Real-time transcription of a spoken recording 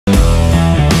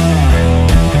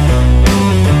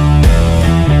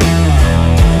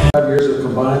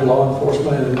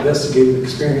investigative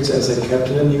experience as a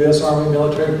captain in the U.S. Army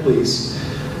Military Police.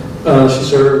 She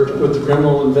served with the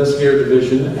Criminal Investigator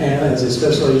Division and as a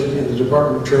special agent in the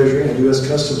Department of Treasury and U.S.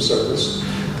 Customs Service.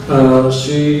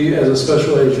 She, as a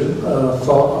special agent,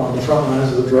 fought on the front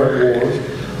lines of the drug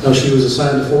wars. She was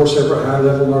assigned to 4 separate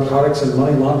high-level narcotics and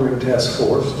money laundering task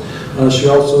force. She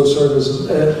also served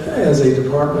as a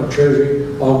Department of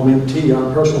Treasury augmentee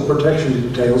on personal protection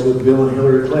details with Bill and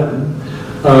Hillary Clinton.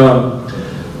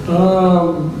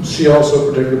 She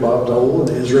also protected Bob Dole,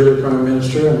 the Israeli Prime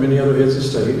Minister, and many other heads of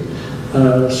state.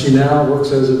 She now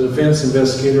works as a defense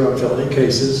investigator on felony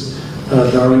cases.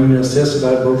 Darlene has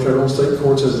testified in both federal and state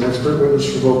courts as an expert witness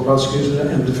for both prosecution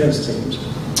and defense teams.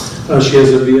 She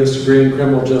has a BS degree in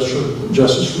criminal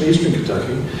justice from Eastern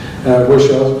Kentucky, where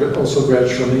she also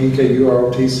graduated from the EKU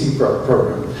ROTC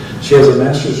program. She has a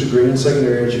master's degree in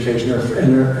secondary education,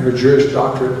 and her Juris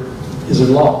Doctorate is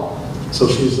in law. So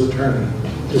she's an attorney,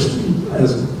 just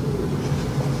as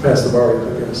passed the bar,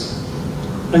 I guess.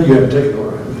 And you haven't taken the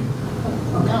bar, have you?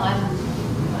 No,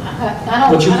 I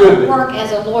don't work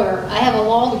as a lawyer. I have a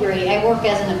law degree. I work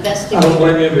as an investigator. I don't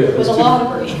blame you a bit. With a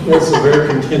law degree. That's a very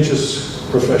contentious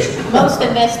profession. Most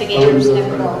investigators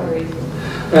have a law degree.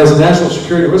 As a national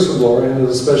security whistleblower and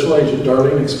as a special agent,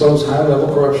 Darlene exposed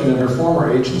high-level corruption in her former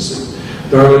agency.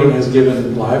 Darlene has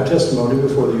given live testimony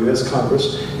before the U.S.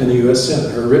 Congress and the U.S.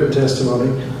 Senate. Her written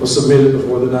testimony was submitted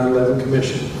before the 9/11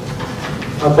 Commission.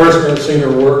 I personally have seen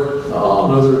her work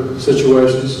on other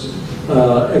situations.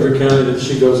 Every county that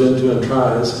she goes into and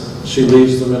tries, she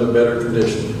leaves them in a better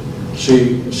condition.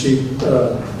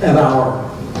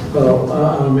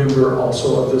 I'm a member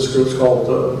also of this group called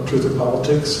Truth or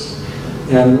Politics,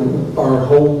 and our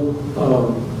whole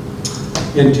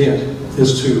intent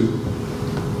is to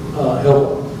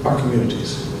help our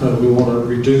communities. We want to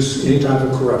reduce any type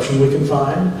of corruption we can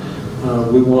find.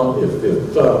 We want, if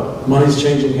money's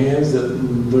changing hands that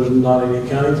there's not any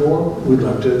accounting for, we'd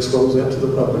like to expose that to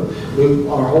the public.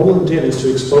 Our whole intent is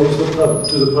to expose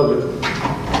to the public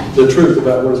the truth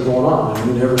about what is going on.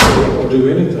 And we never say or do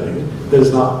anything that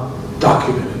is not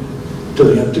documented to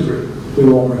the nth degree. We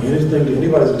won't bring anything to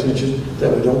anybody's attention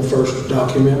that we don't first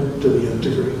document to the nth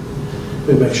degree.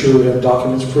 We make sure we have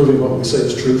documents proving what we say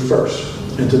is true first.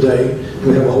 And today,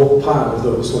 we have a whole pile of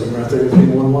those laying right there. If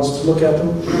anyone wants to look at them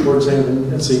or examine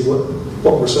them and see what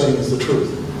we're saying is the truth.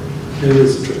 And it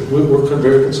is the truth. We're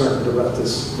very concerned about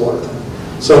this water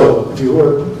thing. So, if you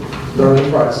would, Darlene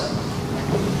Price.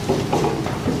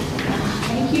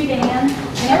 Thank you, Dan.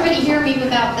 Can everybody hear me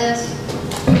without this?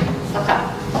 Okay.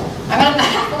 I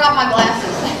forgot my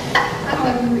glasses. I don't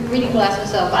have reading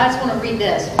glasses, but I just want to read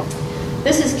this.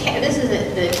 This is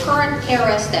the current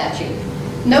KRS statute.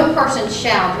 No person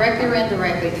shall, directly or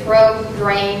indirectly, throw,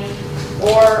 drain,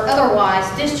 or otherwise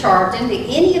discharge into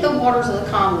any of the waters of the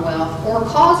Commonwealth, or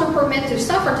cause or permit to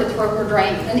suffer to throw or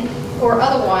drain, or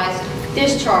otherwise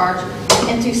discharge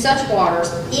into such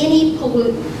waters any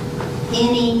pollutant,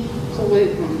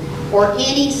 or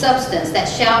any substance that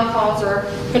shall cause or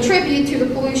contribute to the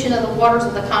pollution of the waters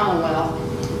of the Commonwealth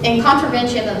in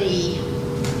contravention of the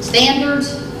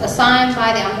standards assigned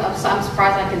by the, I'm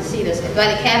surprised I can see this, by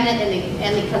the Cabinet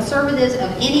and the conservatives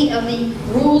of any of the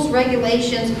rules,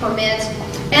 regulations, permits,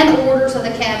 and orders of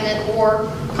the Cabinet, or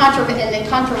in the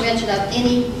contravention of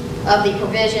any of the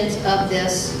provisions of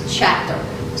this chapter.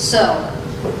 So,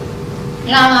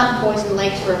 you're not allowed to poison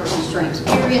lakes, rivers, and streams,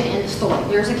 period, end of story.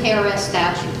 There's a KRS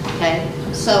statute, okay?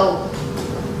 So,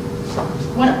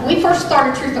 when we first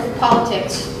started Truth or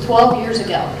Politics 12 years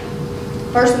ago,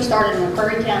 first we started in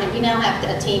McCurry County. We now have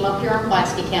a team up here in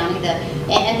Pulaski County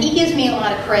and he gives me a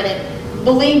lot of credit.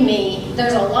 Believe me,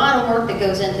 there's a lot of work that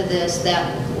goes into this that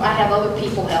I have other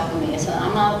people helping me. So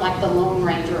I'm not like the Lone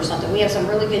Ranger or something. We have some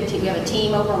really good team. We have a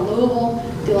team over in Louisville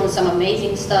doing some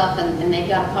amazing stuff, and they've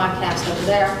got a podcast over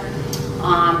there.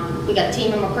 We got a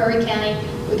team in McCurry County.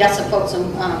 We got some folks in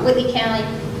Whitley County.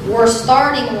 We're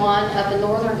starting one up in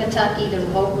northern Kentucky. There's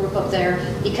a whole group up there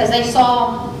because they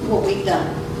saw what we've done.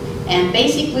 And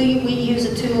basically, we use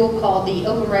a tool called the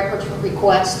Open Records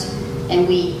Request, and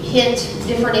we hit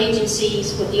different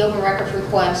agencies with the Open Records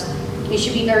Request. You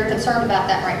should be very concerned about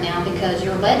that right now because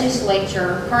your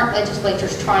legislature, current legislature,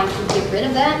 is trying to get rid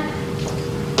of that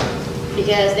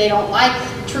because they don't like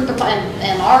truth. In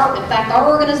fact, our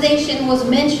organization was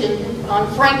mentioned in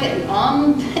Frankfurt.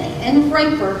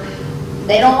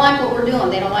 They don't like what we're doing.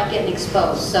 They don't like getting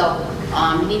exposed. So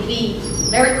you need to be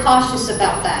very cautious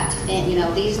about that. And you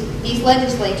know, these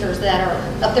legislators that are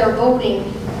up there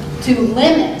voting to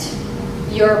limit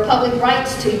your public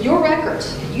rights to your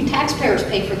records. You taxpayers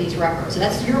pay for these records.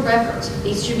 That's your records.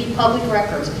 These should be public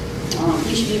records.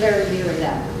 You should be very leery of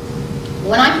that.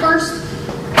 When I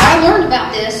I learned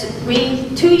about this,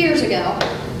 2 years ago,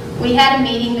 we had a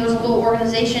meeting, there was a little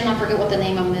organization, I forget what the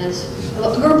name of them is,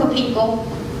 a group of people,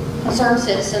 concerned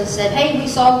citizens said, hey, we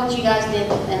saw what you guys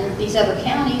did in these other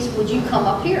counties, would you come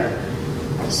up here?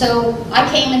 So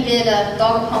I came and did a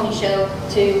dog and pony show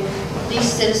to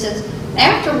these citizens.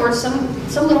 Afterwards,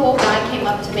 some little old guy came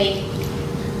up to me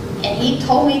and he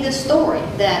told me this story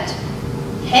that,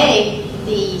 hey,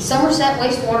 the Somerset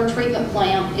wastewater treatment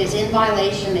plant is in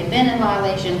violation. They've been in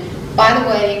violation. By the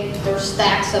way, there's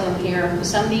stacks of them here.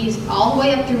 Some of these all the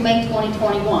way up through May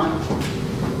 2021.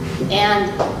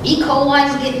 And E. coli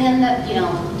is getting in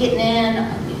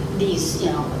these,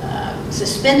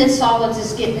 suspended solids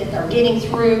are getting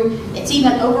through. It's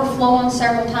even overflowing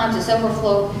several times. It's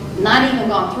overflowed, not even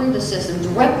gone through the system,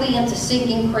 directly into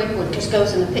Sinking Creek, which just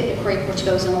goes into Picnic Creek, which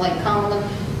goes into Lake Cumberland,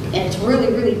 and it's really,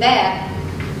 really bad.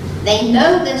 They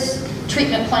know this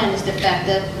treatment plant is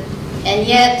defective, and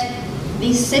yet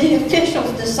these city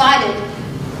officials decided,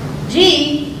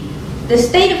 gee, the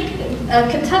state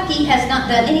of Kentucky has not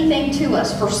done anything to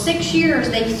us. For 6 years,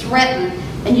 they've threatened.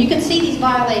 And you can see these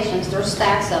violations, there's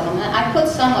stacks of them. And I put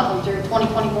some of them through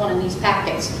 2021 in these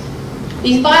packets.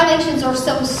 These violations are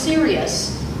so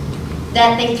serious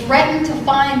that they threatened to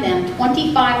fine them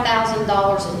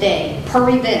 $25,000 a day per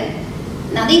event.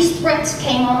 Now these threats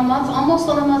came on almost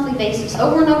on a monthly basis,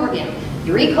 over and over again.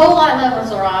 Your E. coli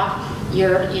levels are off,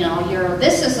 your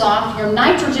this is off, your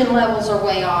nitrogen levels are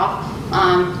way off,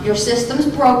 your system's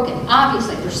broken.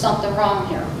 Obviously there's something wrong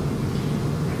here.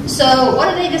 So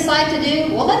what did they decide to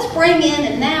do? Well, let's bring in,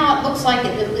 and now it looks like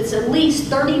it's at least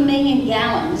 30 million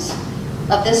gallons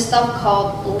of this stuff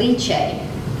called leachate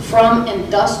from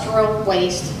industrial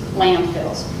waste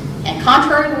landfills. And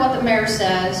contrary to what the mayor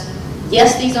says,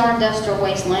 yes, these are industrial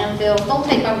waste landfills. Don't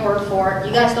take my word for it.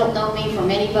 You guys don't know me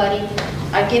from anybody.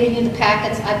 I've given you the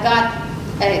packets. I've got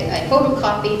I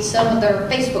photocopied some of their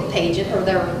Facebook pages or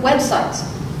their websites.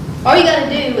 All you got to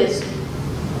do is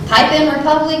type in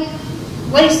Republic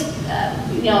Waste,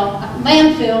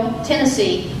 landfill,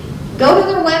 Tennessee. Go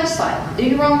to their website. Do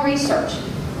your own research.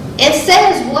 It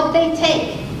says what they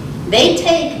take. They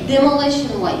take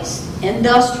demolition waste,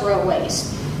 industrial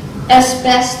waste,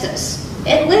 asbestos.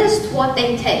 It lists what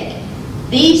they take.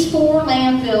 These 4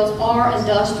 landfills are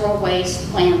industrial waste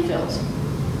landfills.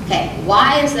 Okay,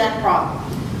 why is that a problem?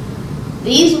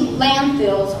 These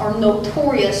landfills are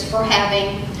notorious for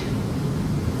having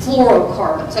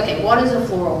fluorocarbons. Okay, what is a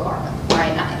fluorocarbon?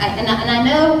 Right, and I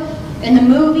know in the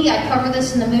movie, I cover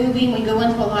this in the movie, and we go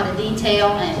into a lot of detail,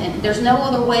 and there's no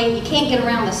other way, you can't get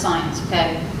around the science,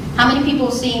 okay? How many people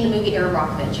have seen the movie Air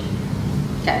Rockvich?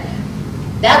 Okay,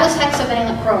 that was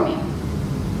hexavalent chromium.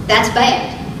 That's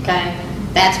bad, okay?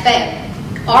 That's bad.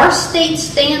 Our state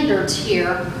standards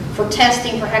here for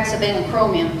testing for hexavalent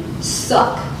chromium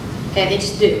suck, okay? They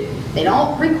just do. They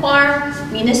don't require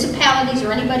municipalities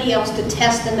or anybody else to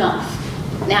test enough.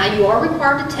 Now, you are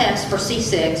required to test for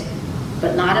C6,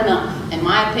 but not enough, in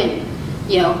my opinion.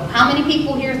 How many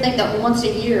people here think that once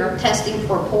a year testing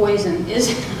for poison is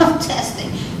enough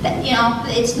testing? That,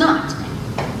 it's not.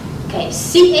 Okay,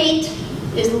 C8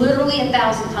 is literally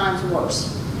 1,000 times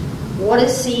worse. What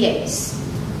is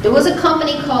C8? There was a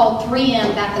company called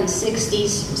 3M back in the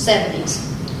 60s, 70s.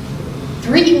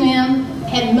 3M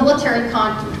had military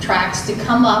contracts to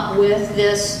come up with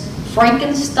this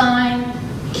Frankenstein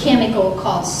chemical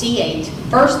called C8.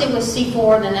 First it was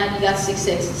C4, and then now you got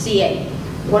C6, C8.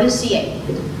 What is C8?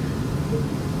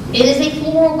 It is a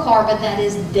fluorocarbon that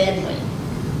is deadly.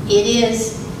 It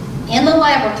is in the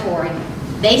laboratory.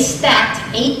 They stacked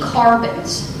 8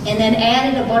 carbons and then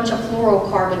added a bunch of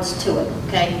fluorocarbons to it.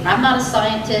 Okay, I'm not a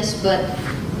scientist, but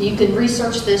you can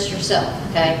research this yourself.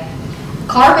 Okay,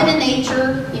 carbon in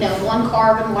nature, 1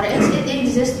 carbon, whatever, it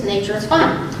exists in nature. It's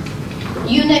fine.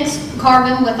 You mix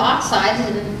carbon with oxides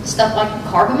and stuff like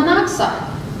carbon monoxide.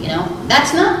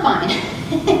 That's not fine.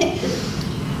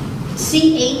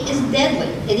 C8 is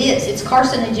deadly. It is. It's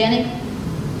carcinogenic.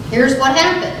 Here's what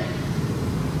happened.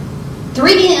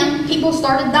 3M, people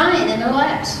started dying in their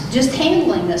labs just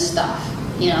handling this stuff.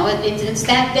 It's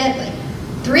that deadly.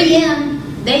 3M,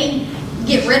 they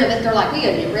get rid of it. They're like, we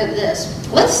got to get rid of this.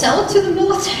 Let's sell it to the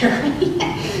military.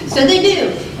 So they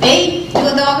do. They do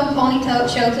a dog and pony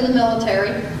show to the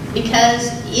military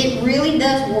because it really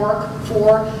does work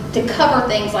to cover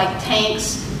things like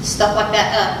tanks, stuff like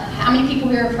that. How many people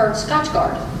here have heard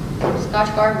Scotchgard?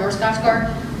 Scotchgard, more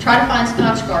Scotchgard? Try to find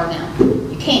Scotchgard now.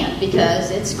 You can't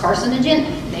because it's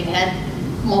carcinogenic. They've had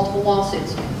multiple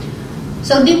lawsuits.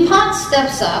 So DuPont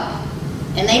steps up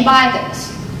and they buy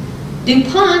this.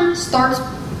 DuPont starts,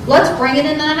 let's bring it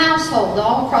into the household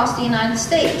all across the United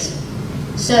States.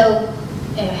 So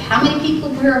How many people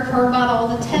here have heard about all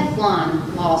the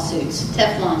Teflon lawsuits?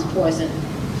 Teflon's poison.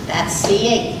 That's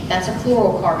C8. That's a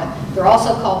fluorocarbon. They're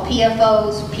also called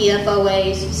PFOs,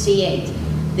 PFOAs,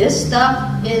 C8. This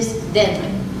stuff is deadly.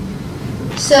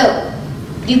 So,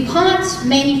 DuPont's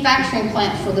manufacturing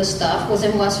plant for this stuff was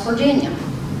in West Virginia.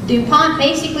 DuPont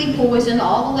basically poisoned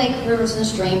all the lake, rivers, and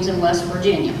streams in West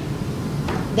Virginia.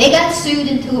 They got sued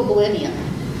into oblivion.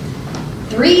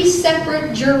 3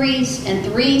 separate juries and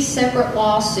 3 separate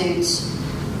lawsuits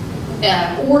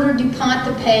ordered DuPont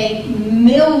to pay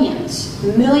millions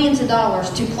of dollars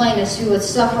to plaintiffs who had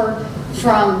suffered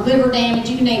from liver damage,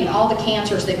 you name it, all the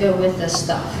cancers that go with this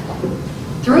stuff.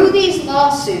 Through these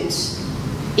lawsuits,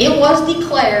 it was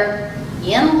declared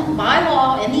by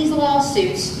law in these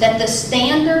lawsuits that the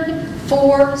standard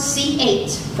for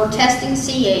C8, for testing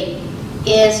C8,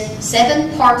 is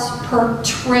 7 parts per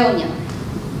trillion.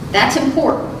 That's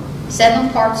important. 7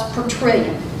 parts per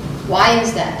trillion. Why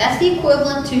is that? That's the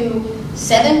equivalent to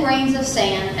 7 grains of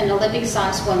sand in an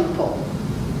Olympic-sized swimming pool.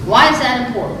 Why is that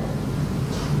important?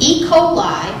 E.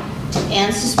 coli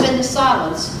and suspended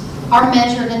solids are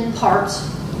measured in parts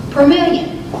per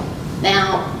million.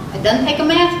 Now, it doesn't take a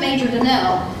math major to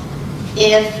know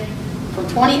if from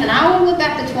and I want to look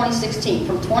back to 2016.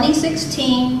 From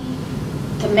 2016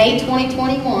 to May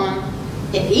 2021,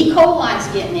 if E. coli is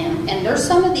getting in, and there's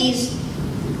some of these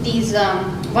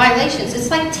violations, it's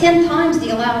like 10 times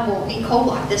the allowable E.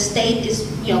 coli. The state is,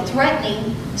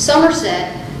 threatening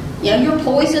Somerset. You're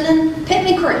poisoning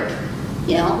Pitney Creek.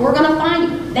 We're going to fine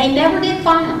you. They never did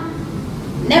fine them.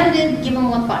 Never did give them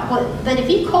one fine. But if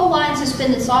E. coli and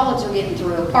suspended solids are getting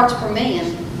through, parts per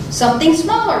million, something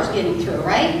smaller is getting through,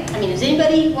 right? I mean, does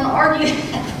anybody want to argue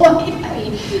that point? I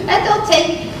mean, that don't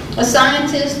take a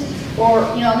scientist or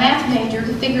a math major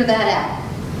to figure that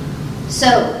out.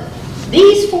 So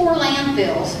these 4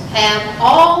 landfills have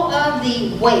all of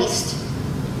the waste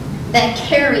that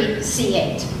carry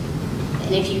C8.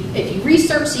 And if you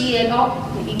research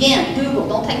C8, again, Google,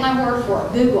 don't take my word for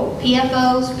it, Google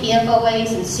PFOs,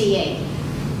 PFOAs, and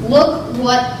C8. Look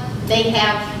what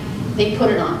they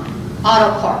put it on.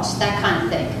 Auto parts, that kind of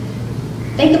thing.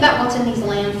 Think about what's in these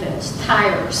landfills.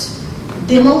 Tires,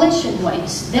 demolition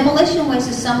waste. Demolition waste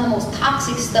is some of the most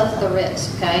toxic stuff there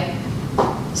is, okay?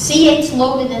 C8's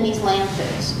loaded in these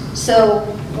landfills. So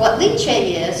what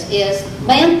leachate is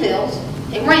landfills,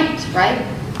 it rains, right?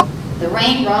 The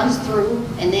rain runs through,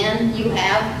 and then you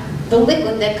have the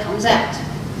liquid that comes out.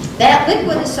 That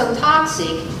liquid is so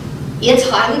toxic, it's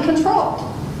highly controlled.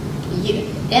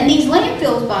 And these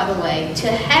landfills, by the way,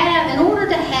 in order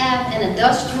to have an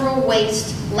industrial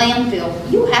waste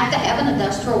landfill, you have to have an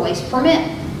industrial waste permit.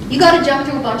 You got to jump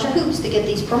through a bunch of hoops to get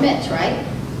these permits, right?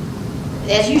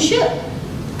 As you should.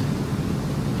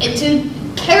 And to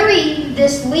carry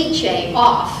this leachate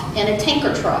off in a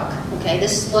tanker truck, okay,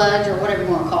 this sludge or whatever you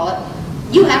want to call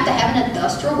it, you have to have an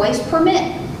industrial waste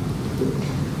permit.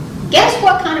 Guess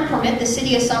what kind of permit the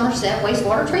City of Somerset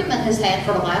wastewater treatment has had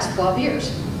for the last 12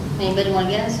 years? Anybody want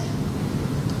to guess?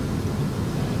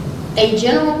 A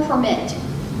general permit.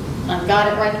 I've got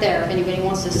it right there if anybody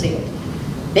wants to see it.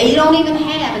 They don't even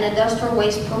have an industrial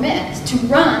waste permit to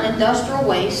run industrial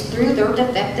waste through their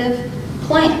defective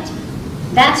plant.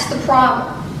 That's the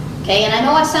problem. Okay, and I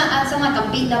know I sound like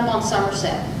I'm beating up on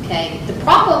Somerset. Okay, the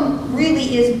problem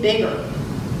really is bigger.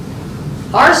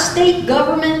 Our state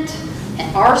government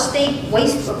and our state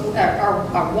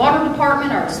our water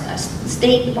department, our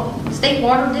state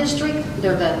water district,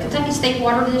 they're the Kentucky State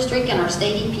Water District and our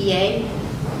state EPA,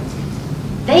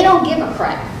 they don't give a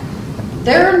crap.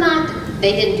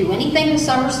 They didn't do anything in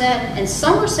Somerset, and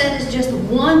Somerset is just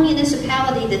one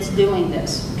municipality that's doing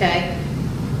this, okay?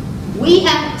 We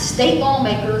have state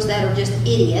lawmakers that are just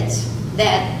idiots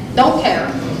that don't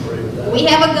care. We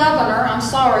have a governor, I'm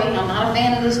sorry, I'm not a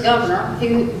fan of this governor,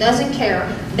 who doesn't care.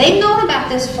 They've known about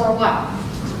this for a while.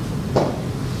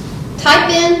 Type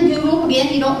in Google,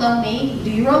 again, you don't know me,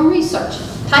 do your own research.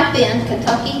 Type in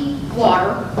Kentucky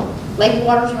water, lake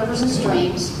waters, rivers, and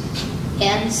streams,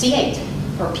 and C8,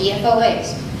 or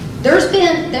PFOAs. There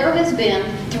has been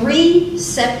 3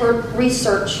 separate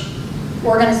research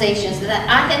organizations that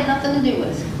I had nothing to do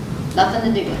with,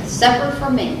 separate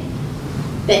from me,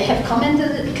 that have come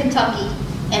into Kentucky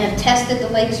and have tested the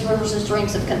lakes, rivers, and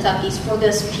streams of Kentucky for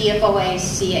this PFOA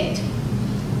C8.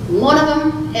 One of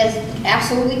them has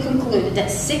absolutely concluded that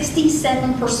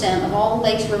 67% of all the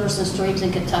lakes, rivers, and streams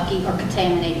in Kentucky are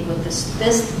contaminated with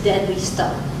this deadly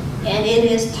stuff, and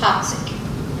it is toxic.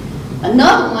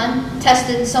 Another one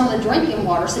tested some of the drinking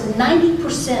water, said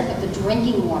 90% of the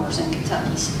drinking waters in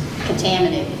Kentucky is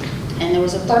contaminated. And there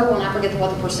was a third one, I forget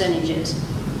what the percentage is.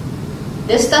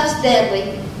 This stuff's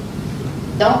deadly.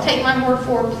 Don't take my word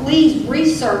for it. Please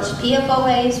research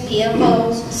PFOAs,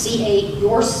 PFOs, C8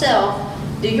 yourself.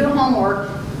 Do your homework.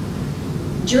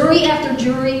 Jury after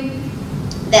jury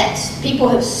that people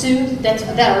have sued that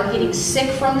are getting sick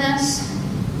from this.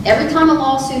 Every time a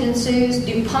lawsuit ensues,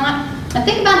 DuPont, and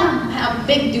think about how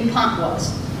big DuPont was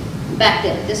back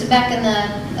then. This is back in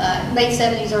the late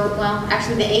 70s, or well,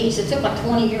 actually the 80s. It took like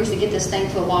 20 years to get this thing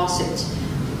to a lawsuit.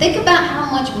 Think about how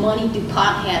much money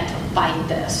DuPont had to fight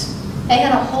this. They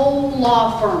had a whole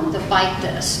law firm to fight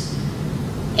this.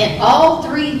 And all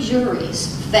 3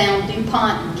 juries found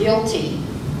DuPont guilty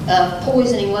of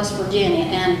poisoning West Virginia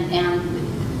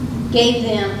and gave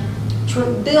them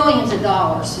billions of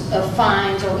dollars of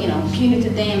fines or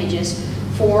punitive damages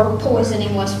for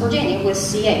poisoning West Virginia with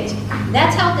C8.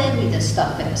 That's how deadly this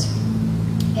stuff is.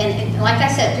 And like I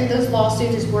said, through those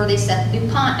lawsuits is where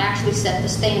DuPont actually set the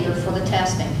standard for the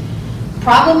testing.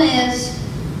 Problem is,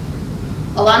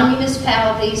 a lot of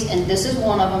municipalities, and this is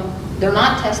one of them, they're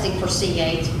not testing for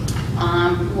C8.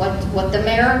 What the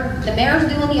mayor's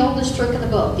doing the oldest trick of the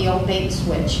book, the old bait and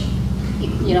switch.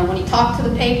 When he talked to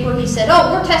the paper, he said,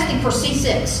 "Oh, we're testing for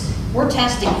C6. We're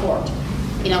testing for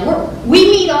it.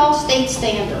 We meet all state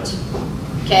standards."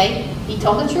 Okay, he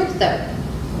told the truth there.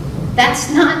 That's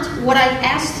not what I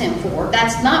asked him for.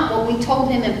 That's not what we told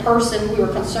him in person we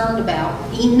were concerned about.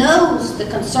 He knows the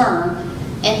concern,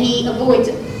 and he avoids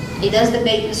it. He does the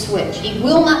bait and switch. He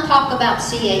will not talk about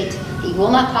C8. He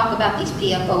will not talk about these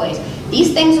PFOAs.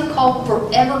 These things are called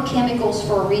forever chemicals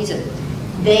for a reason.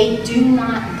 They do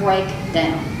not break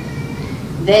down.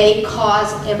 They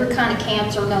cause every kind of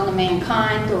cancer known to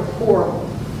mankind. They're horrible.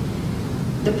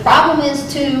 The problem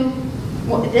is, too,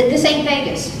 this ain't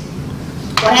Vegas.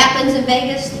 What happens in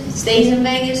Vegas stays in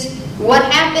Vegas. What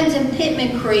happens in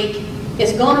Pittman Creek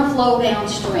is going to flow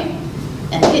downstream.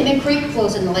 And Pittman Creek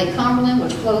flows into Lake Cumberland,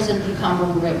 which flows into the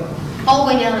Cumberland River, all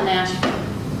the way down to Nashville.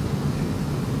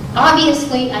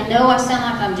 Obviously, I know I sound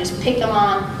like I'm just picking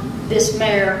on this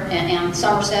mayor and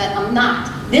Somerset. I'm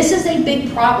not. This is a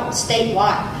big problem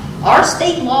statewide. Our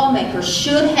state lawmakers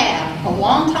should have, a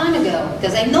long time ago,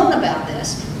 because they've known about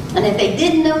this, and if they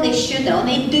didn't know, they should know, and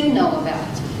they do know about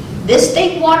it. This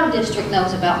state water district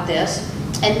knows about this,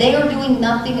 and they are doing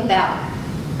nothing about it.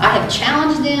 I have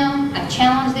challenged them,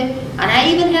 and I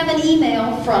even have an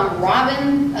email from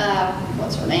Robin,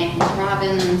 what's her name?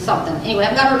 Robin something. Anyway,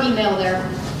 I've got her email there.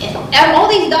 And all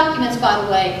these documents, by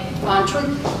the way, on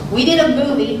truth, we did a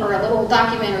movie or a little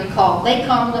documentary called Lake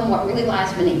Cumberland, What Really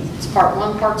Lies Beneath. It's part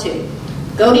 1, part 2.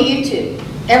 Go to YouTube.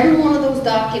 Every one of those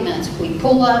documents we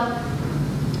pull up,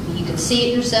 you can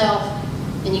see it yourself,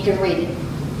 and you can read it.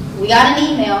 We got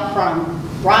an email from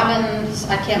Robin,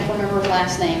 I can't remember her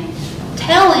last name,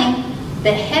 telling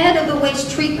the head of the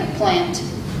waste treatment plant,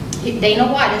 Dana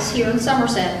White is here in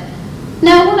Somerset,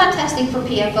 no, we're not testing for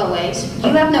PFOAs.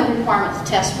 You have no requirement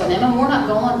to test for them, and we're not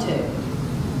going to.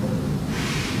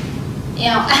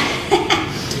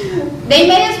 They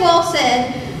may as well have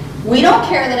said, we don't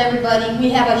care that we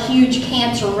have a huge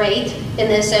cancer rate in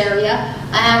this area.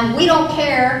 We don't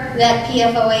care that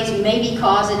PFOAs may be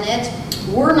causing it.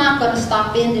 We're not going to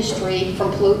stop industry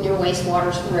from polluting your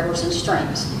wastewaters, rivers, and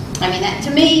streams. I mean, to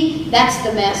me, that's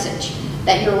the message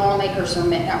that your lawmakers are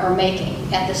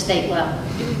making at the state level.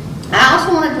 I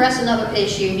also want to address another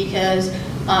issue because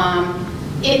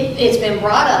it's been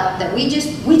brought up that we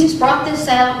just brought this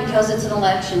out because it's an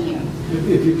election year.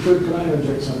 If you could I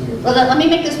interject something? Well, let me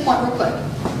make this point real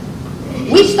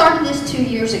quick. We started this 2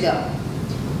 years ago.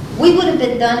 We would have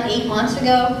been done 8 months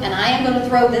ago, and I am going to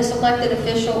throw this elected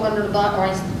official under the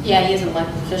bus, he is an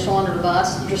elected official under the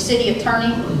bus, your city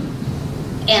attorney.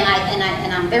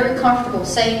 And I'm very comfortable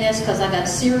saying this because I got a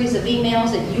series of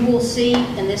emails that you will see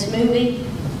in this movie.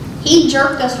 He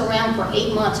jerked us around for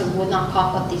 8 months and would not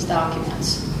cough up these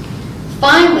documents.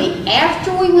 Finally,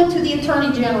 after we went to the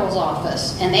Attorney General's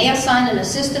office, and they assigned an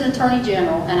Assistant Attorney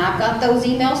General, and I've got those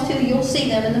emails too, you'll see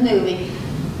them in the movie,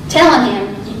 telling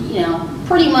him,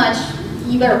 pretty much,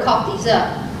 you better cough these up.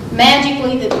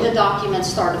 Magically, the documents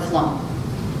started flowing.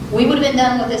 We would have been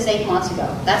done with this 8 months ago.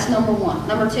 That's number one.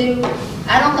 Number two,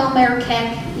 I don't know Mayor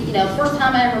Keck. The first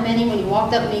time I ever met him when he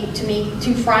walked up to me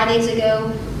 2 Fridays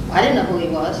ago, I didn't know who he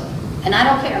was. And I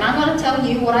don't care. And I'm going to tell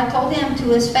you what I told him to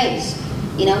his face.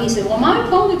 He said, well, my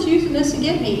opponent's using this to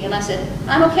get me. And I said,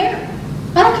 I don't care.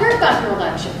 I don't care about your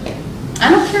election. I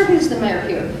don't care who's the mayor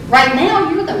here. Right now,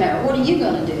 you're the mayor. What are you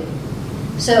going to do?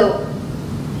 So,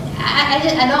 I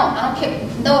don't care.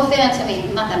 No offense. I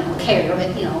mean, not that I don't care,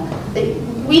 but,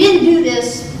 we didn't do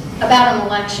this about an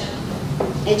election.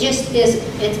 It just is,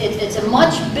 it's a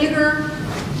much bigger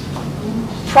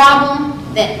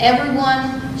problem that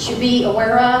everyone should be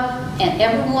aware of, and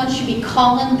everyone should be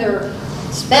calling their,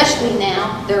 especially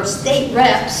now, their state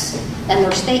reps and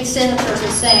their state senators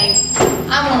and saying,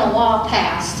 I want a law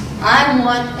passed. I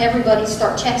want everybody to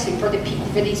start checking for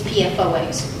these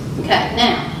PFOAs. Okay,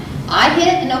 now, I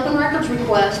hit an open records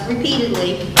request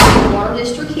repeatedly, the water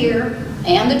district here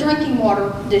and the drinking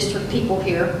water district people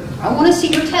here. I want to see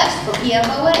your test for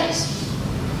PFOAs.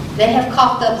 They have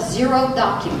coughed up 0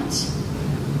 documents.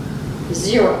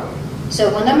 0.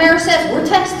 So when the mayor says, we're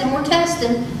testing,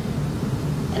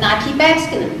 and I keep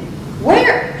asking him,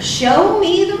 where? Show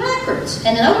me the records.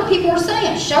 And then other people are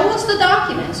saying, show us the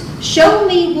documents. Show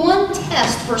me one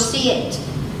test for C8.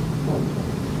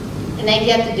 And they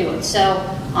get to do it. So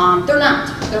they're not.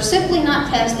 They're simply not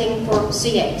testing for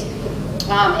C8.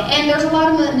 And there's a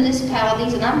lot of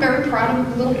municipalities, and I'm very proud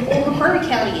of the little Old Prairie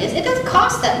County is. It doesn't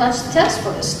cost that much to test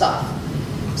for this stuff.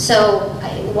 So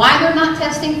why they're not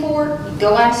testing for it,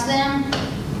 go ask them.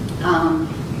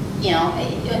 You know,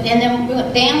 and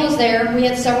then Dan was there. We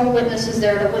had several witnesses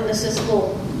there to witness this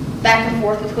little back and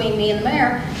forth between me and the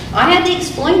mayor. I had to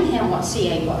explain to him what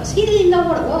CA was. He didn't know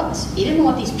what it was. He didn't know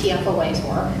what these PFOAs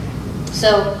were.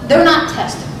 So they're not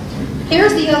testing.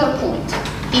 Here's the other point.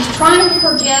 He's trying to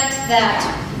project that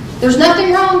there's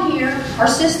nothing wrong here. Our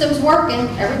system's working.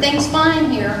 Everything's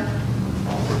fine here.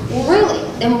 Well,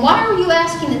 really? Then why are you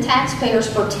asking the taxpayers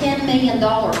for $10 million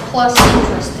plus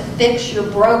interest to fix your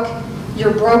broken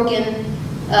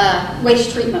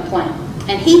waste treatment plant?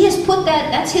 And he has put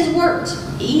that's his words.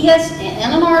 He has,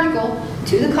 in an article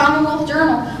to the Commonwealth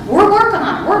Journal, we're working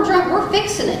on it. We're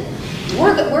fixing it.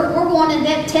 We're going in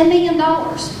debt $10 million.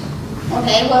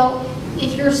 Okay, well,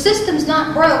 if your system's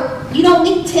not broke, you don't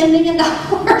need $10 million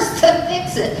to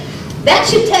fix it. That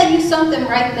should tell you something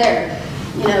right there.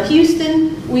 You know,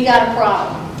 Houston, we got a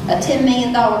problem, a $10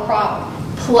 million problem,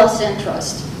 plus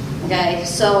interest. Okay,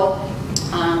 so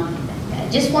I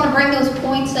just want to bring those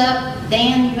points up.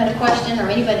 Dan, you had a question, or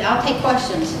anybody? I'll take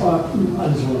questions. I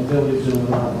just want to tell these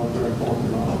gentlemen what they're important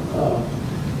about.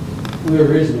 We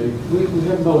originally, we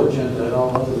have no agenda at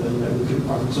all other than that we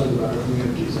are concerned about our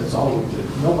communities. That's all we do.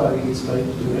 Nobody gets paid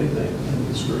to do anything in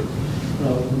this group.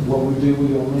 What we do,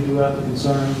 we only do out the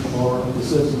concern for the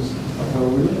citizens of where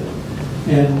we live.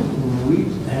 And we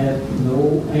had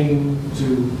no aim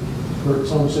to hurt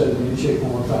Somerset in any shape,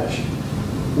 form, or fashion.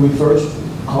 We first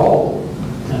called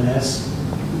and asked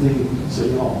the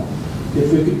City Hall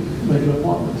if we could make an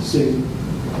appointment to see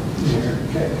Mayor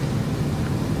Kay.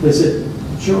 They said,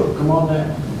 sure, come on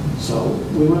down. So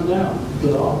we went down to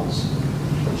the office,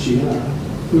 she and I.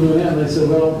 We went in, they said,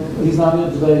 well, he's not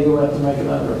in today, you'll have to make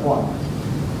another appointment.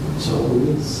 So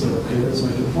we said, okay, let's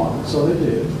make an appointment. So they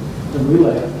did. And we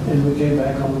left, and we came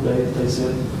back on the day that they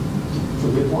said for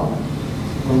the appointment.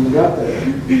 When we got there,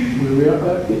 we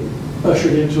were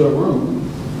ushered into a room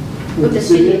with the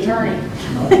city attorney.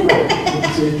 Not with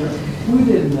the city attorney. We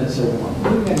didn't necessarily want.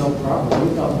 We had no problem.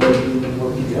 We thought maybe we would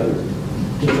work together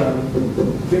to try to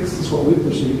fix this, what we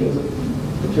perceived as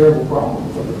a terrible problem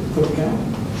for the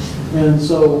county. And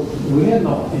so we had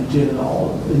no intent at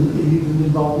all, even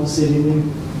involving the city in any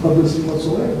publicity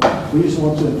whatsoever. We just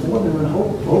want to inform them and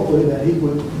hopefully that he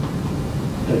would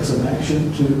take some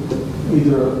action to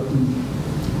either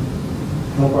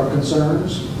help our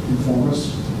concerns, inform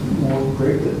us more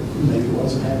great that maybe it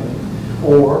wasn't happening,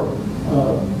 or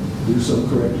do some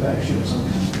corrective action or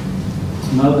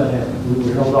something. None of that happened. We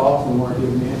were held off. We weren't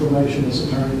given the information. This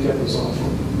attorney kept us off for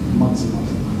months and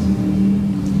months and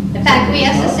months. In fact, we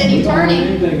asked the city attorney. We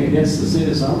don't have anything against the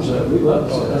city of Somerset. We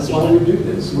love it. That's why we do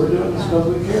this. We're doing this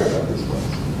because we care about this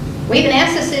place. We even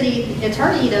asked the city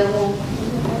attorney, well,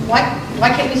 why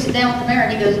can't we sit down with the mayor?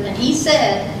 And he goes, and he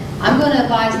said, I'm going to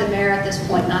advise the mayor at this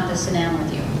point not to sit down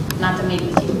with you, not to meet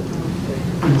with you.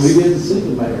 And we didn't see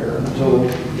the mayor until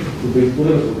the big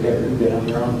political gathering down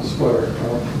there on the square,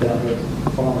 down at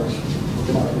the farmers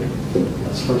market.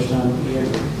 That's the first time he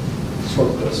ever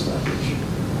spoke to us about this.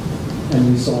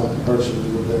 And we saw it in person.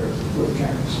 We were there with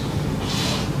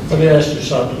cameras. Let me ask you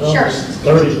something. Sure.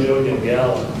 30 million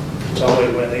gallon, that's all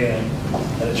it went in,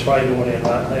 and it's probably going in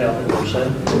right now, that we're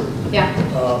saying. Yeah.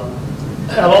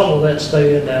 How long will that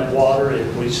stay in that water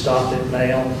if we stop it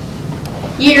now?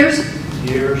 Years.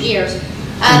 Years? Years.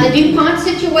 The DuPont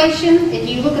situation, if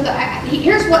you look at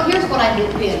here's what I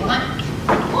did.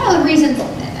 One of the reasons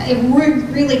I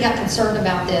really got concerned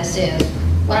about this is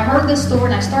when I heard this story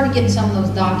and I started getting some of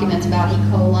those documents about E.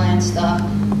 coli and stuff, I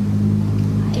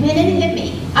mean, it hit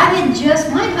me.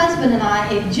 My husband and I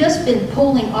had just been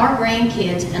pulling our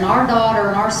grandkids and our daughter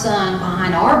and our son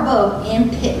behind our boat in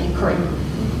Pittman Creek.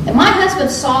 And my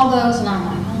husband saw those and I'm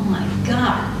like, oh my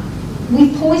God,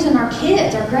 we've poisoned our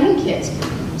kids, our grandkids.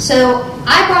 So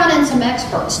I brought in some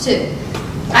experts too.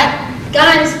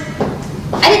 Guys,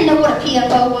 I didn't know what a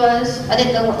PFO was. I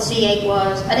didn't know what C8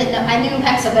 was. I knew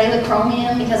hexavalent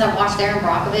chromium because I watched Aaron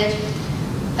Brockovich.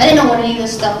 I didn't know what any of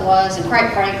this stuff was, and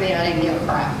quite frankly, I didn't give a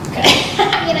crap. Okay,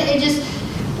 I mean, it just,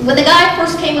 when the guy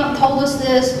first came up and told us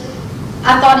this,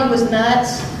 I thought he was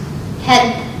nuts.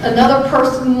 Had another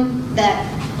person that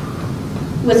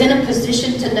was in a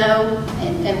position to know,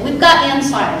 and we've got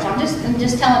insiders. I'm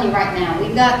just telling you right now,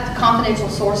 we've got confidential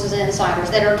sources and insiders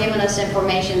that are giving us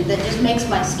information that just makes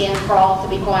my skin crawl, to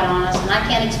be quite honest. And I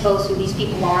can't expose who these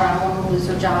people are. I don't want them to lose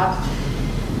their jobs.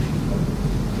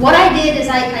 What I did is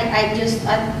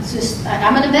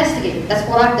I'm an investigator. That's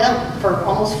what I've done for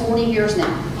almost 40 years now.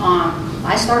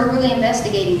 I started really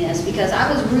investigating this because I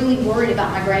was really worried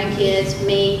about my grandkids,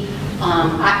 me.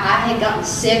 I had gotten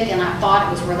sick and I thought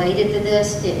it was related to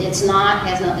this. It's not,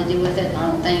 has nothing to do with it,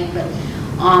 I don't think. But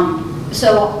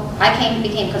so I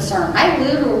became concerned. I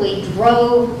literally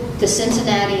drove to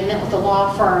Cincinnati and met with the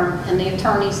law firm and the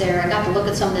attorneys there. I got to look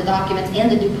at some of the documents in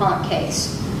the DuPont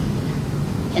case.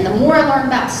 And the more I learned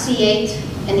about C8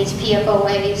 and these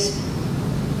PFOAs,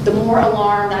 the more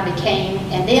alarmed I became.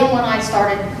 And then when I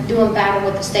started doing battle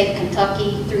with the state of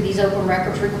Kentucky through these open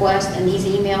records requests and these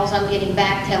emails I'm getting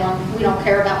back telling we don't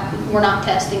care about, we're not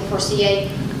testing for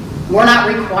C8, we're not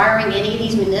requiring any of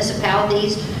these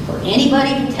municipalities or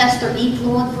anybody to test their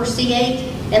effluent for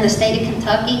C8 in the state of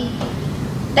Kentucky,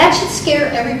 that should scare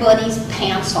everybody's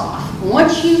pants off.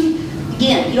 Once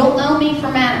again, you don't know me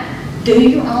from Adam. Do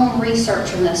your own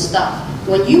research on this stuff.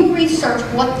 When you research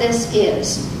what this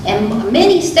is, and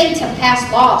many states have passed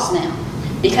laws now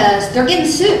because they're getting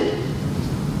sued.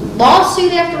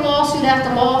 Lawsuit after lawsuit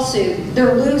after lawsuit,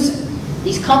 they're losing.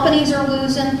 These companies are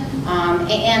losing,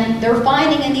 and they're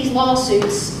finding in these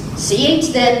lawsuits, C8's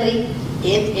deadly,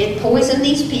 it poisoned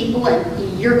these people,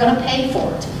 and you're going to pay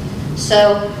for it.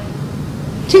 So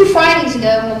 2 Fridays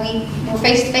ago, when we were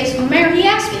face to face with the mayor, he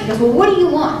asked me, he goes, well, what do you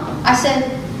want? I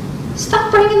said, stop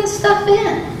bringing this stuff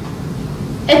in.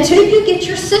 Until you get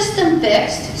your system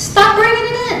fixed, stop bringing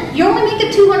it in. You're only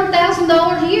making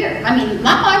 $200,000 a year. I mean,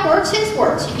 not my words, his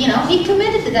words. You know, he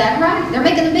committed to that, right? They're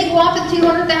making a big whopping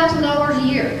 $200,000 a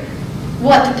year.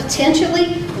 What, to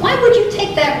potentially, why would you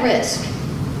take that risk?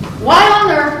 Why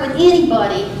on earth would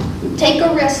anybody take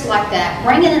a risk like that,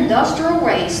 bring in industrial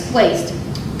waste,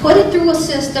 put it through a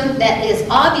system that is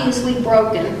obviously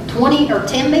broken, $20 or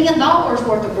 $10 million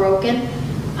worth of broken?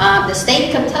 The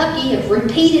state of Kentucky have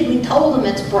repeatedly told them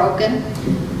it's broken.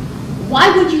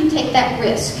 Why would you take that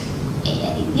risk?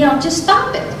 You know, just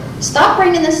stop it. Stop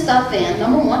bringing this stuff in.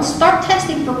 Number one, start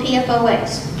testing for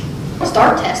PFOAs.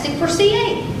 Start testing for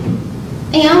C8.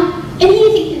 And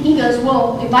he goes,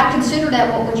 well, if I consider that,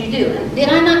 what would you do? And did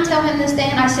I not tell him this day?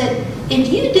 And I said, if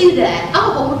you do that,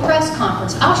 I'll hold a press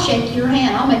conference. I'll shake your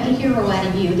hand. I'll make a hero out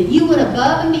of you. That you went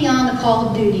above and beyond the call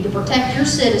of duty to protect your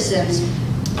citizens.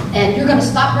 And you're going to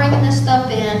stop bringing this stuff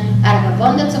in out of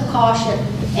abundance of caution,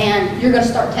 and you're going to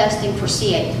start testing for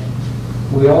C8.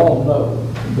 We all know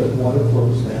that water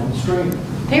flows downstream.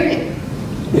 Period.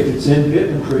 If it's in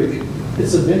Pittman Creek,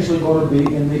 it's eventually going to be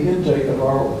in the intake of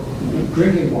our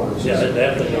drinking water system. Yeah, it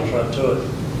definitely goes right to it.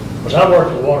 Because I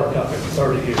worked at a water company for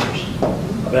 30 years.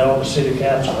 I've been on the city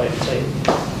council 18.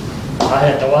 I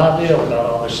had no idea about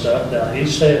all this stuff. Now, he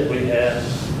said we had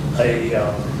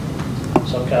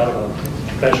some kind of a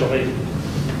special meeting.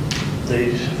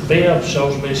 The film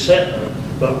shows me sitting there,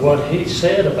 but what he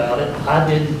said about it, I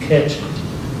didn't catch it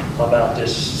about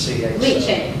this C8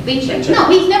 Leachate. No,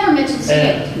 he's never mentioned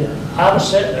C8. And I was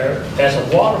sitting there as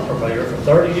a water purveyor for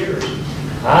 30 years.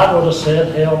 I would have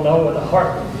said hell no in a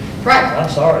heartbeat. Right. I'm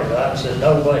sorry, but I said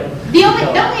no way.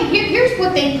 Here's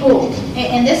what they pulled,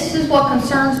 and this is what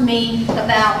concerns me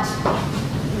about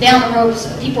down the road.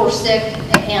 People are sick,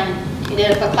 and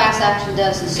if a class action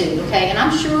does ensue, okay? And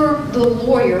I'm sure the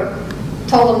lawyer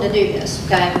told them to do this,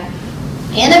 okay?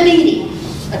 In a meeting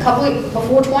a couple weeks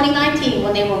before 2019,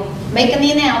 when they were making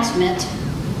the announcement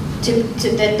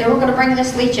that they were going to bring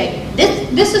this leachate,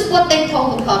 this is what they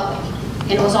told the public,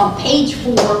 and it was on page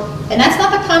 4, and that's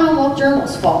not the Commonwealth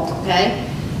Journal's fault, okay?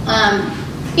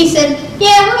 He said,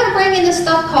 yeah, we're going to bring in this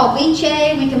stuff called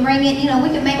leachate. We can bring it, we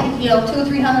can make it, $200,000 or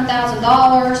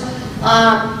 $300,000.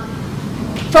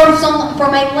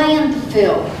 From a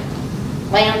landfill.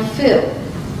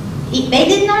 They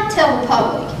did not tell the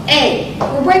public, A,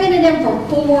 we're bringing it in from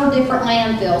 4 different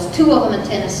landfills, 2 of them in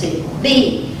Tennessee.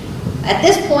 B, at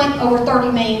this point, over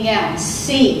 30 million gallons.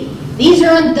 C, these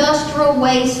are industrial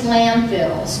waste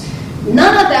landfills.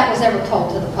 None of that was ever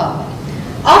told to the public.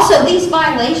 Also, these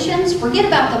violations, forget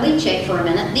about the leachate for a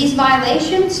minute, these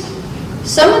violations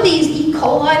Some of these E.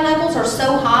 coli levels are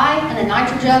so high and the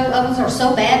nitrogen levels are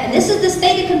so bad, and this is the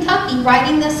state of Kentucky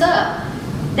writing this up.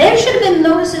 There should have been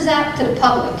notices out to the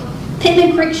public.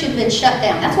 Pittman Creek should have been shut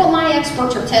down. That's what my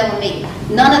experts are telling me.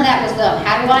 None of that was done.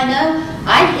 How do I know?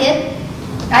 I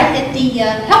hit the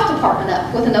health department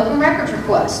up with an open records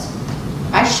request.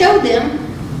 I showed them,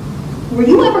 were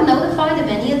you ever notified of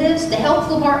any of this? The health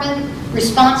department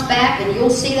responds back, and you'll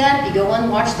see that if you go and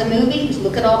watch the movie, just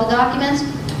look at all the documents.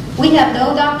 We have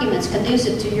no documents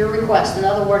conducive to your request. In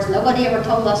other words, nobody ever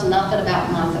told us nothing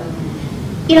about nothing.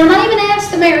 You know, and I even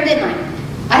asked the mayor, didn't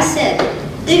I? I said,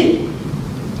 dude,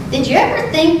 did you ever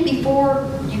think before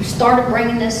you started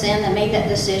bringing this in and made that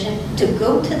decision to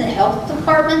go to the health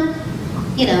department?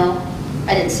 You know,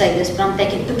 I didn't say this, but I'm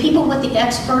thinking, the people with the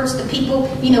experts, the people,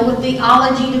 you know, with the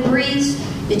ology degrees,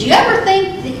 did you ever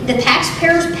think the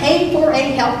taxpayers pay for a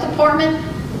health department?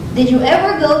 Did you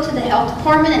ever go to the health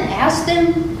department and ask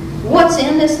them, what's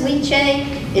in this leachate?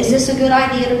 Is this a good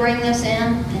idea to bring this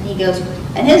in? And he goes,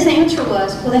 and his answer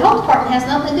was, well, the health department has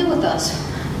nothing to do with us.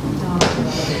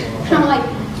 And I'm like,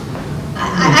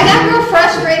 I got real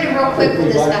frustrated real quick with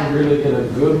this We'd like guy. to really get a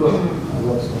good look at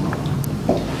what's going on.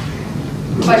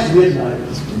 Question. Midnight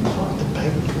is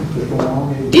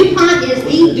DuPont is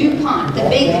the DuPont, the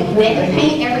big, they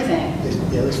paint everything.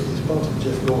 Yeah, this is sponsored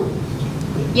Jeff Gordon.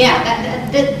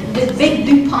 Yeah, the big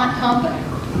DuPont company.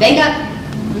 They got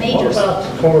major What stuff.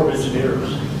 about the Corps of Engineers?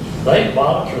 They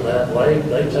monitor that lake,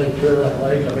 they take care of that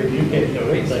lake. I mean, you can't do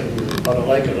anything on a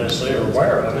lake unless they're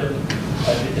aware of it.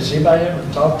 Has anybody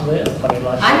ever talked to them? I mean,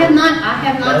 like. I have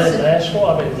not That is Nashville,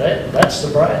 I mean, that's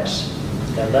the brass.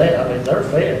 And they, I mean, they're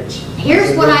feds.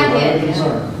 Here's what I did.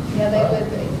 Yeah, they would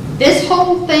be. This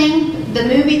whole thing, the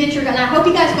movie that you're gonna, I hope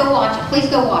you guys go watch it. Please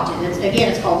go watch it.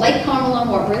 Again, it's called Lake Cumberland,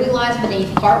 What Really Lies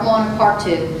Beneath, Part 1 and Part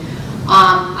 2.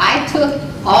 I took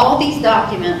all these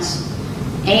documents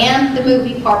and the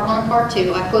movie Part 1 and Part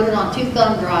 2. I put it on 2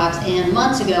 thumb drives, and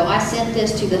months ago I sent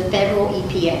this to the federal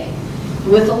EPA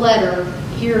with a letter,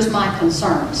 here's my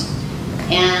concerns.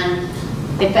 And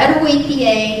the federal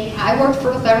EPA, I worked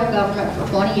for the federal government for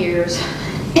 20 years,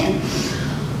 and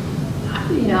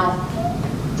you know,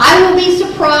 I will be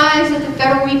surprised if the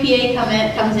federal EPA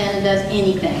comes in and does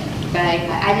anything. Okay,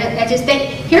 I just think,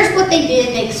 here's what they did.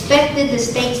 They expected the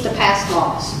states to pass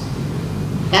laws.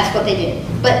 That's what they did.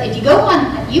 But if you go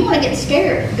on, you want to get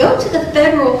scared, go to the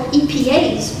federal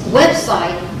EPA's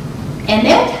website, and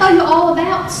they'll tell you all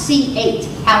about C8,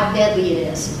 how deadly it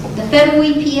is. The federal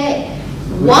EPA.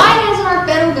 Why hasn't our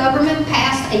federal government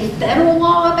passed a federal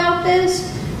law about this?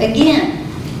 Again,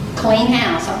 clean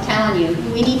house, I'm telling you.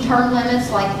 We need term limits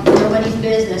like nobody's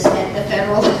business at the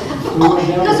federal level,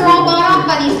 because they're all bought off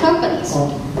by these companies.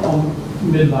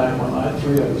 On midnight one night,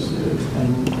 3 of us did,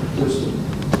 and just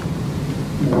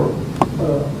more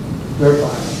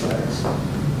verifying facts.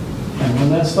 And when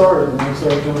that started, when they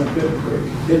started coming to Pittman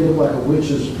Creek, it looked like a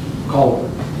witch's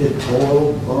cauldron. It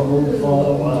boiled, bubbled,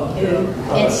 foamed.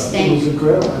 It stank. It was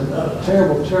incredible. And,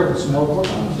 terrible, terrible smell. Of course,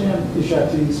 I understand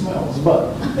Ishati smells,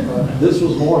 but this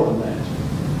was more than that.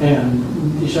 And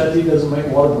Ishati doesn't make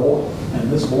water boil,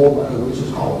 and this boiled like a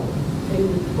witch's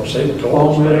cauldron. Well, see, the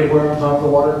Foam Corps everywhere on top of the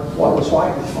water. Water was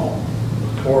white with foam.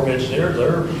 of Engineers,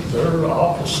 their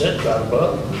office sits right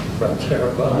above, right there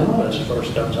above it, when it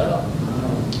first comes out.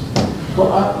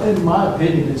 Well, in my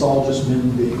opinion, it's all just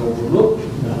been being overlooked.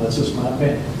 Now, that's just my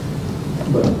opinion.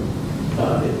 But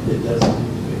it doesn't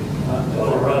need to be.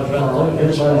 Well, it runs right For through.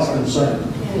 everybody's concerned.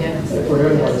 Yeah. For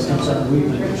everybody's concerned, we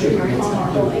think it should be. They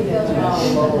built it all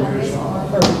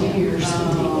over for years.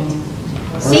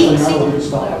 See, First thing I would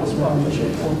stop was probably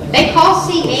check. They call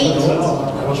C8.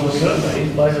 Because we couldn't,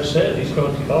 he, like I said, he's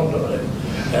going to keep on doing it.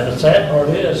 And the sad part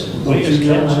is, we as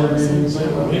council,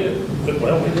 we didn't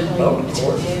vote, of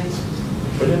course.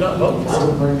 We did not vote I for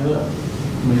would bring it up.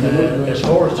 I mean, it it. looked As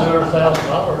far as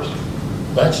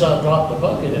 $200,000, that's not dropping the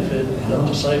bucket if it, enough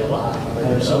to save a life. I mean,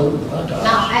 Absolutely. No,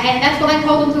 and that's what I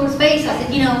told him to his face. I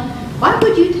said, you know, why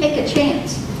would you take a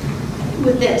chance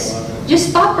with this? Just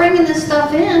stop bringing this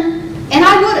stuff in, and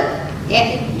I would have.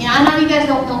 Yeah, you know, I know you guys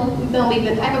don't know me,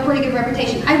 but I have a pretty good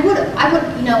reputation. I would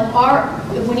have. You know,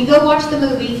 when you go watch the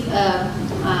movie,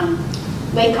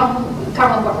 Lake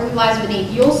Cumberland, What Really Lies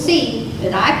Beneath, you'll see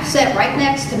that I sat right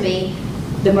next to me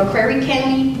the McCreary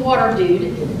County water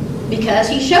dude, because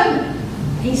he showed me.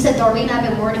 He said, Darlene, I've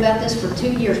been worried about this for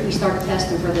 2 years. We started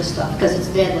testing for this stuff because it's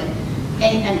deadly.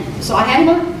 And so I had him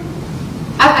on.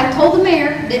 I told the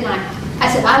mayor, didn't I?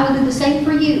 I said, I will do the same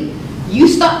for you. You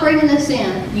stop bringing this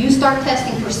in. You start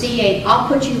testing for C8. I'll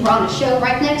put you on a show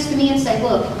right next to me and say,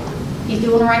 look, he's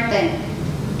doing the right thing.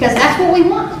 Because that's what we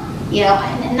want. You know,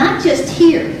 and not just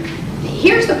here.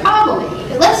 here's the problem.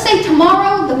 Let's say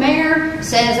tomorrow the mayor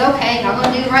says, okay, I'm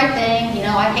going to do the right thing. You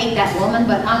know, I hate that woman,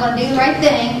 but I'm going to do the right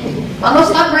thing. I'm going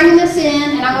to stop bringing this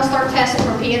in, and I'm going to start testing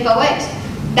for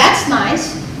PFOAs. That's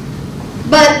nice.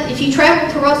 But if you travel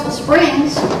to Russell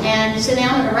Springs and sit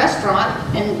down at a restaurant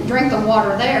and drink the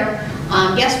water there,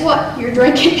 guess what? You're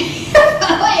drinking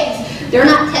PFOAs. They're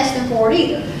not testing for it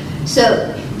either.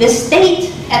 So the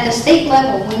state, at the state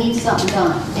level, we need something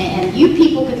done. And you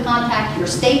people could contact your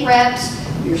state reps,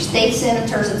 your state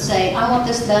senators, and say, I want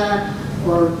this done,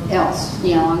 or else,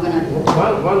 you know, I'm going to...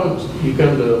 Why don't you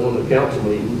come to one of the council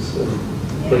meetings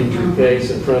and plead your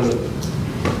case in front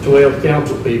of 12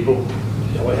 council people?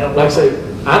 Like I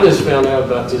say, I just found out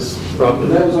about this property.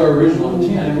 That was our original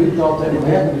intent, and we thought that would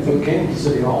happen if we came to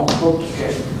City Hall and spoke to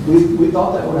Kate. We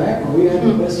thought that would happen. We had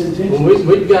the best intentions. Well,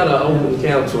 we've got an open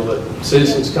council that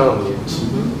citizens comments.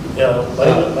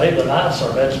 Yeah, maybe nice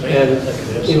or that's me, I think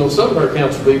it is. You know, some of our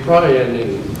council people probably haven't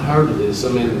even heard of this. I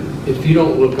mean, if you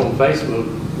don't look on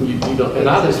Facebook, you don't, and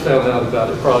I just found out about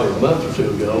it probably a month or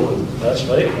two ago. And, That's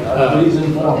me.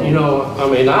 you know, I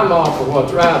mean, I'm all for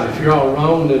what's right. If you're all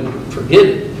wrong, then forget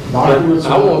it. But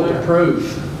I want the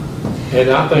proof, and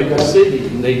I think the city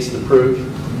needs the proof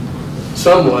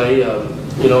some way.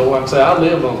 You know, like I say, I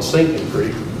live on Sinking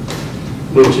Creek,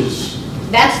 which is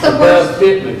That's the above worst.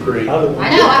 Pittman Creek.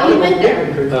 I know, we went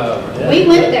there. We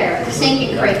went there to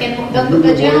Sinking Creek, and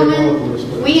the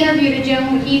gentleman, we interviewed a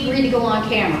gentleman, he agreed to go on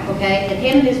camera, okay? And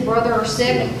him and his brother are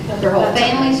sick, their whole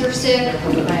families are sick.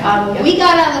 We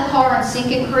got out of the car on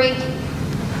Sinking Creek,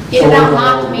 it about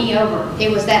knocked me over.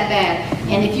 It was that bad.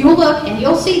 And if you look, and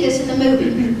you'll see this in the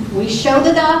movie, we show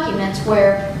the documents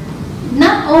where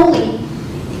not only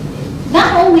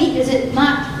is it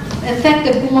not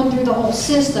effective going through the whole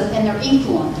system and their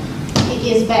effluent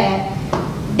is bad,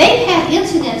 they've had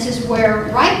incidences where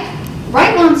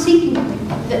right on Sinking,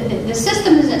 the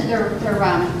system isn't, their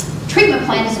treatment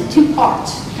plant is in two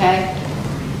parts, okay?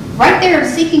 Right there in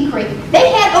Sinking Creek,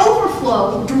 they had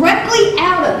overflow directly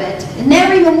out of it and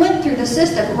never even went through the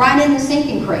system right into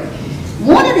Sinking Creek.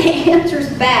 One of the answers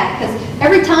bad, because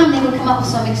every time they would come up with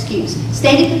some excuse.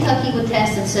 State of Kentucky would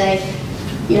test and say,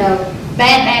 you know,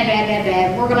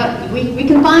 bad. We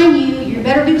can find you. You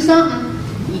better do something.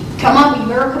 You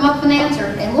better come up with an answer.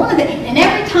 And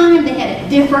every time they had a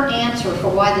different answer for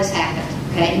why this happened.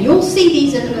 Okay, and you'll see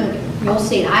these in the movie. You'll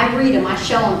see it. I read them. I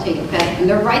show them to you. Okay, and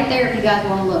they're right there if you guys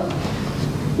want to look.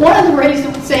 One of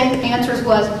the same answers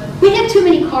was, we had too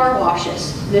many car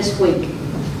washes this week.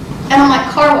 And I'm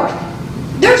like, car wash?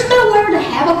 There's nowhere to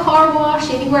have a car wash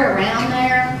anywhere around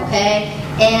there. Okay,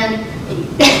 and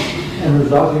there's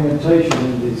documentation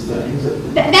in these things.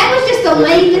 That was just the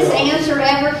lamest answer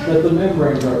ever. That the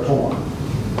membranes are torn.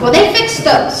 Well, they fixed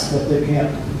those. That they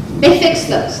can't. They fixed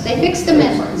those. They fixed the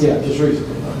membranes. Yeah, just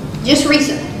recently. Just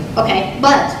recently. Okay,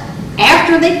 but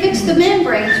after they fixed the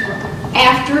membranes,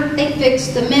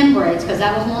 because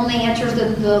that was one of the answers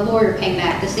that the lawyer came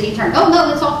back, the city attorney. Oh no,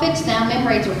 it's all fixed now.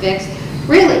 Membranes are fixed.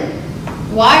 Really?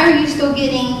 Why are you still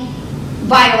getting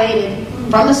violated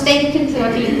from the state of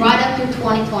Kentucky right up through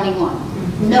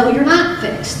 2021? No, you're not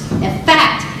fixed. In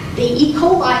fact, the E.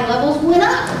 coli levels went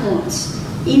up once.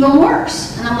 Even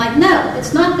worse. And I'm like, no,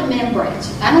 it's not the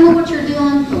membranes. I don't know what you're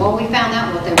doing. Well, we found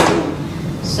out what they were doing.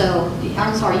 So,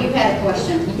 I'm sorry, you had a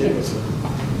question. It was a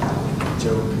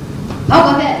joke.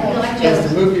 Oh, go ahead. You like Has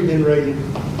jokes? the movie been rated?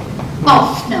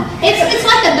 Oh, no. It's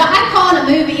like I call it a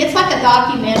movie. It's like a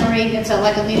documentary. It's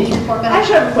like a news report. But I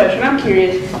just have a question. I'm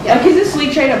curious. Yeah. Like, is this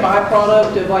leachate a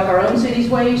byproduct of like our own city's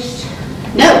waste?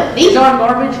 No, Is our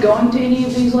garbage going to any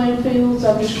of these landfills?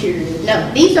 I'm just curious.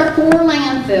 No, these are 4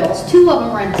 landfills. 2 of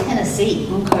them are in Tennessee.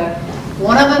 Okay.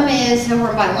 One of them is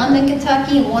over by London,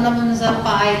 Kentucky, and one of them is up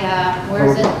by, where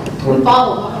is it? We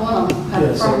follow one of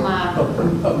them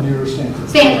from up near Stanford.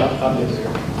 Stanford. I've been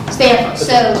there. Stanford.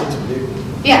 So, It's a big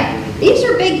one. yeah, these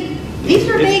are big. These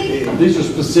are big. These are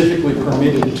specifically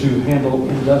permitted to handle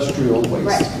industrial waste.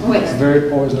 Right, waste. Very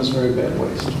poisonous, very bad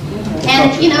waste.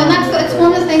 And, you know, that's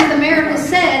one of the things the mayor has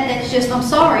said that's just, I'm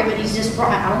sorry, but he's just,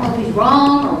 I don't know if he's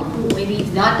wrong or maybe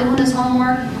he's not doing his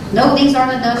homework. No, these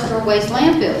aren't industrial waste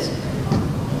landfills.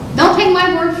 Don't take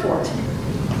my word for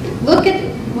it. Look at,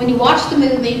 when you watch the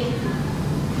movie,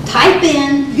 type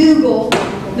in, Google,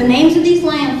 the names of these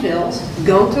landfills,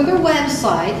 go to their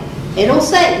website, it'll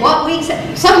say what we accept.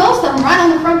 Most of them right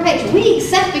on the front page, we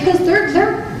accept because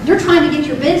they're trying to get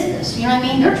your business. You know what I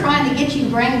mean? They're trying to get you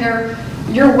to bring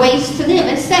your waste to them.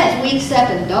 It says we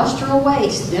accept industrial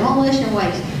waste, demolition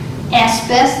waste,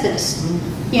 asbestos.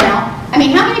 You know, I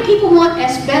mean, how many people want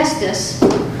asbestos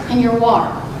in your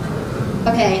water?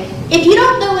 Okay, if you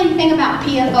don't know anything about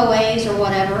PFOAs or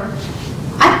whatever,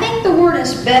 I think the word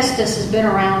asbestos has been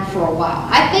around for a while.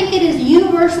 I think it is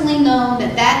universally known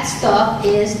that that stuff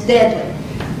is deadly.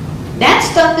 That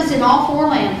stuff is in all 4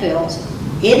 landfills.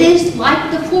 It is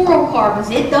like the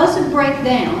fluorocarbons. It doesn't break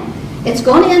down. It's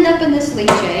going to end up in this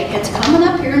leachate. It's coming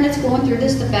up here and it's going through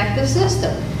this defective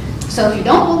system. So if you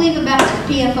don't believe about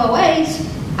the PFOAs,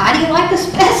 how do you like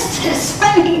asbestos?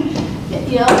 I mean,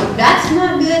 you know, that's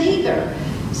not good either.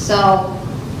 So,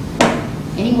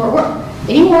 any more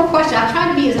questions? I'll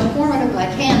try to be as informative as I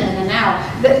can in an hour.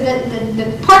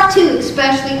 The part 2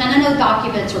 especially, and I know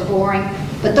documents are boring,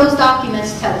 but those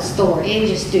documents tell a story. They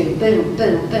just do. Boom,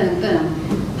 boom, boom,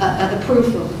 boom. The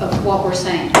proof of what we're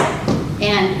saying.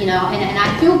 And, you know, and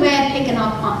I feel bad picking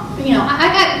up on, you know,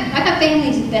 I got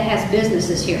families that has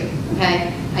businesses here,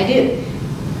 okay? I do.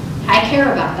 I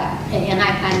care about that. And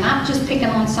I'm not just picking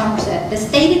on Somerset. The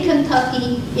state of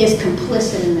Kentucky is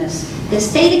complicit in this. The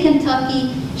state of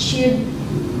Kentucky should,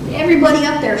 everybody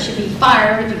up there should be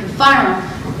fired, if you can fire them,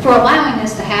 for allowing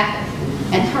this to happen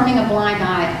and turning a blind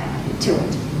eye to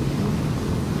it.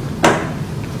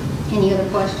 Any other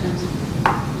questions?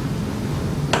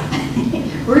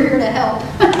 We're here to help.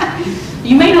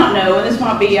 You may not know, and this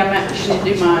might be, I might should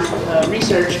do my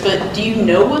research, but do you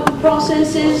know what the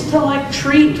process is to like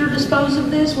treat or dispose of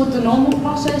this? What the normal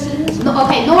process is?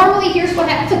 Okay, normally here's what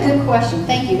happens. That's a good question.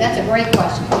 Thank you. That's a great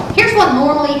question. Here's what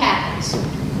normally happens.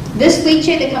 This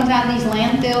leachate that comes out of these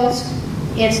landfills,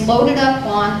 it's loaded up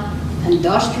on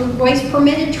industrial waste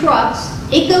permitted trucks.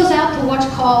 It goes out to what's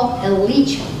called a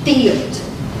leach field.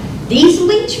 These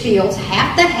leach fields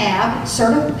have to have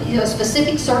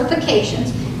specific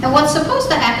certifications. And what's supposed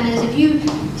to happen is if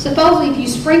you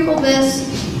sprinkle this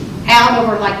out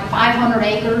over like 500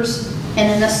 acres and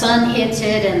then the sun hits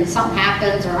it and something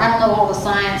happens, or I don't know all the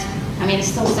science, I mean, it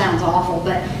still sounds awful,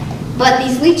 but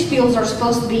these leach fields are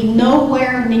supposed to be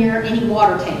nowhere near any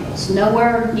water tables,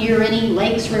 nowhere near any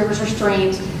lakes, rivers, or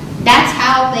streams. That's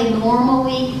how they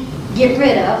normally get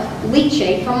rid of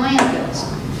leachate from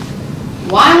landfills.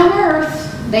 Why on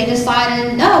earth they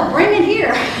decided, no, bring it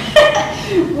here.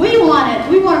 We want it.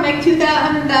 We want to make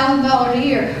 $200,000 a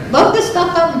year. Load this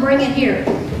stuff up and bring it here.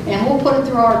 And we'll put it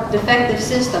through our defective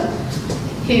system.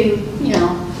 It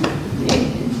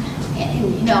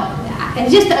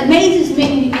just amazes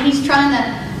me. He's trying to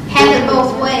have it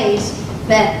both ways.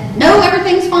 That, no,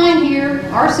 everything's fine here.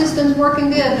 Our system's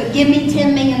working good, but give me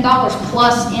 $10 million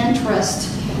plus interest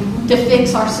to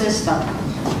fix our system.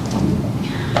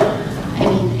 I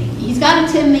mean, he's got a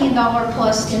 $10 million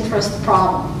plus interest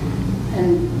problem,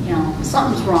 and you know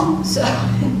something's wrong.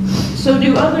 So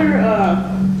do other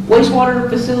wastewater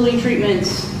facility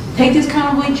treatments take this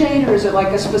kind of leachate, or is it like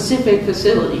a specific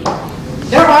facility?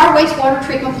 There are wastewater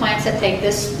treatment plants that take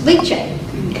this leachate.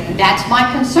 Okay. That's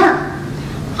my concern.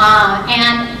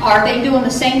 And are they doing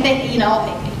the same thing? You know,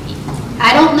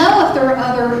 I don't know if there are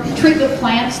other treatment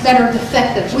plants that are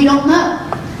defective. We don't know.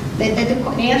 The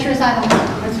answer is I don't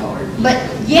know. That's hard. But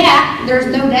yeah, there's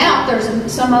no doubt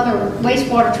there's some other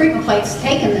wastewater treatment plants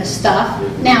taking this stuff.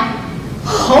 Now,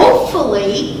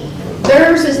 hopefully,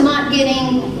 theirs is not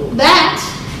getting that,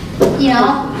 you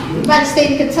know, by the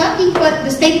state of Kentucky. But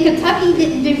the state of Kentucky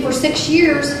didn't do for 6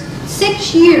 years.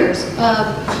 6 years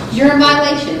of you're in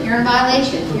violation, you're in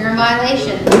violation, you're in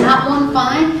violation, not one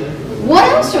fine. What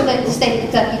else are the state of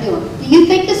Kentucky doing? Do you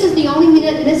think this is the only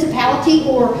municipality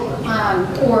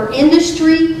or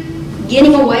industry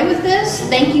getting away with this?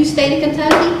 Thank you, state of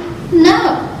Kentucky?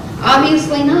 No,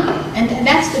 obviously not. And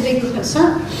that's the big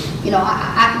concern. You know,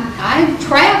 I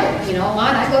travel, you know, a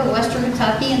lot. I go to Western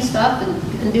Kentucky and stuff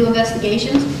and do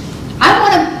investigations.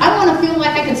 I want to feel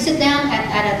like I can sit down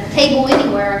at a table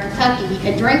anywhere in Kentucky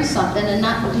and drink something and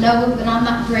not know that I'm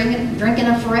not drinking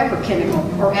a forever chemical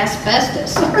or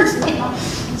asbestos or you know,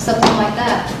 something like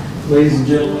that. Ladies and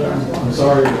gentlemen, I'm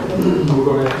sorry, we're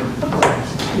going to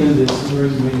have to end this. The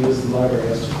reason meeting is the library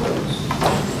has to close.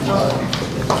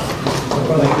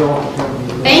 Thank you all for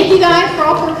coming. Thank you guys for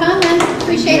all for coming.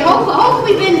 Appreciate it.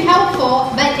 Hopefully we've been helpful.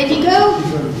 But if you go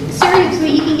seriously,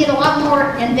 you can get a lot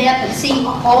more in depth and see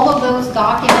all of those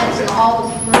documents and all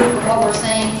the proof of what we're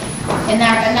saying in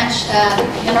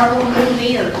our little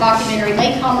movie or documentary.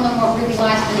 Lake Cumberland, What Really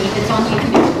Lies Beneath. It's on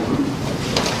YouTube.